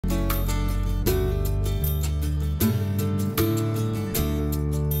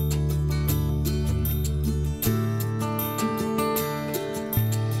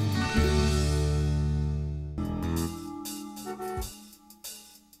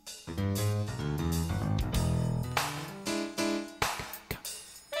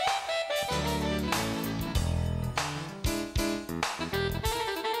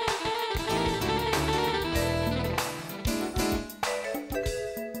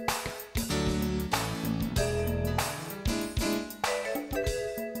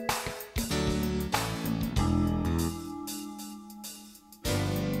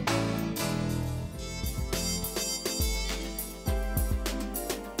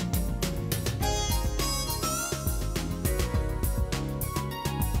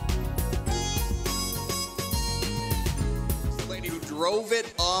drove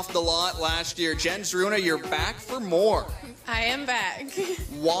it off the lot last year. Jen Zruna, you're back for more. I am back.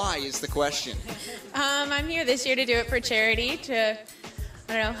 Why is the question? I'm here this year to do it for charity, to,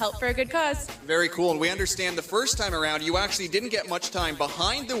 help for a good cause. Very cool. And we understand the first time around, you actually didn't get much time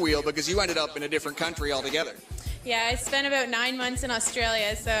behind the wheel because you ended up in a different country altogether. Yeah, I spent about 9 months in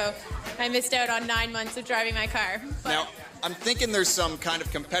Australia, so I missed out on 9 months of driving my car. Now, I'm thinking there's some kind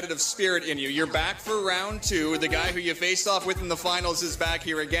of competitive spirit in you. You're back for round 2. The guy who you faced off with in the finals is back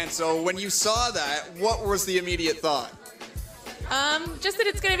here again. So when you saw that, what was the immediate thought? Just that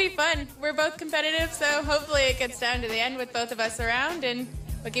it's going to be fun. We're both competitive, so hopefully it gets down to the end with both of us around and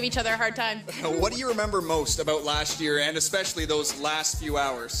we'll give each other a hard time. What do you remember most about last year and especially those last few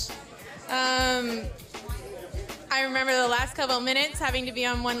hours? I remember the last couple of minutes having to be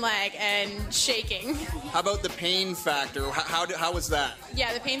on one leg and shaking. How about the pain factor? How was that?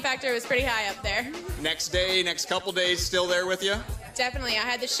 Yeah, the pain factor was pretty high up there. Next day, next couple days, still there with you? Definitely. I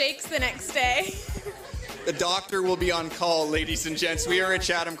had the shakes the next day. The doctor will be on call, ladies and gents. We are at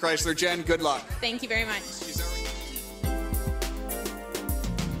Chatham Chrysler. Jen, good luck. Thank you very much.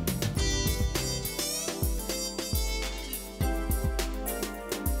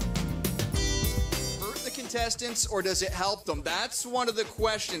 Contestants, or does it help them? That's one of the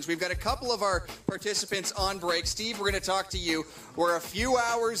questions. We've got a couple of our participants on break. Steve, we're going to talk to you. We're a few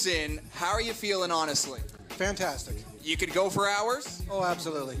hours in. How are you feeling, honestly? Fantastic. You could go for hours? Oh,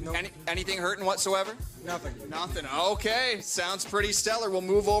 absolutely. No. Anything hurting whatsoever? Nothing. Nothing. Okay. Sounds pretty stellar. We'll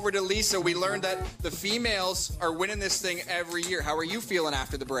move over to Lisa. We learned that the females are winning this thing every year. How are you feeling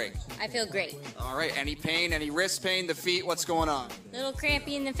after the break? I feel great. All right. Any pain? Any wrist pain? The feet? What's going on? A little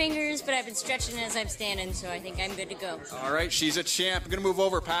crampy in the fingers, but I've been stretching as I'm standing, so I think I'm good to go. All right. She's a champ. I'm going to move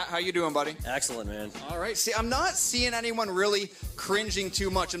over. Pat, how you doing, buddy? Excellent, man. All right. See, I'm not seeing anyone really cringing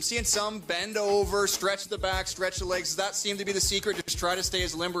too much. I'm seeing some bend over, stretch the back, stretch the legs. Does that seem to be the secret? Just try to stay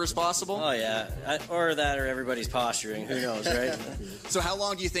as limber as possible? Oh, yeah. Or that or everybody's posturing. Who knows, right? So how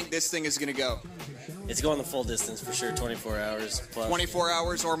long do you think this thing is going to go? It's going the full distance for sure, 24 hours plus. 24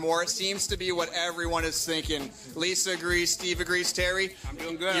 hours or more. It seems to be what everyone is thinking. Lisa agrees. Steve agrees. Terry? I'm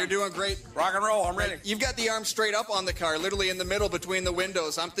doing good. You're doing great. Rock and roll. I'm ready. You've got the arm straight up on the car, literally in the middle between the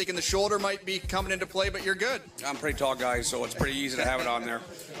windows. I'm thinking the shoulder might be coming into play, but you're good. I'm a pretty tall guy, so it's pretty easy to have it on there.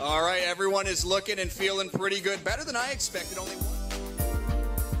 All right, everyone is looking and feeling pretty good. Better than I expected. Only one.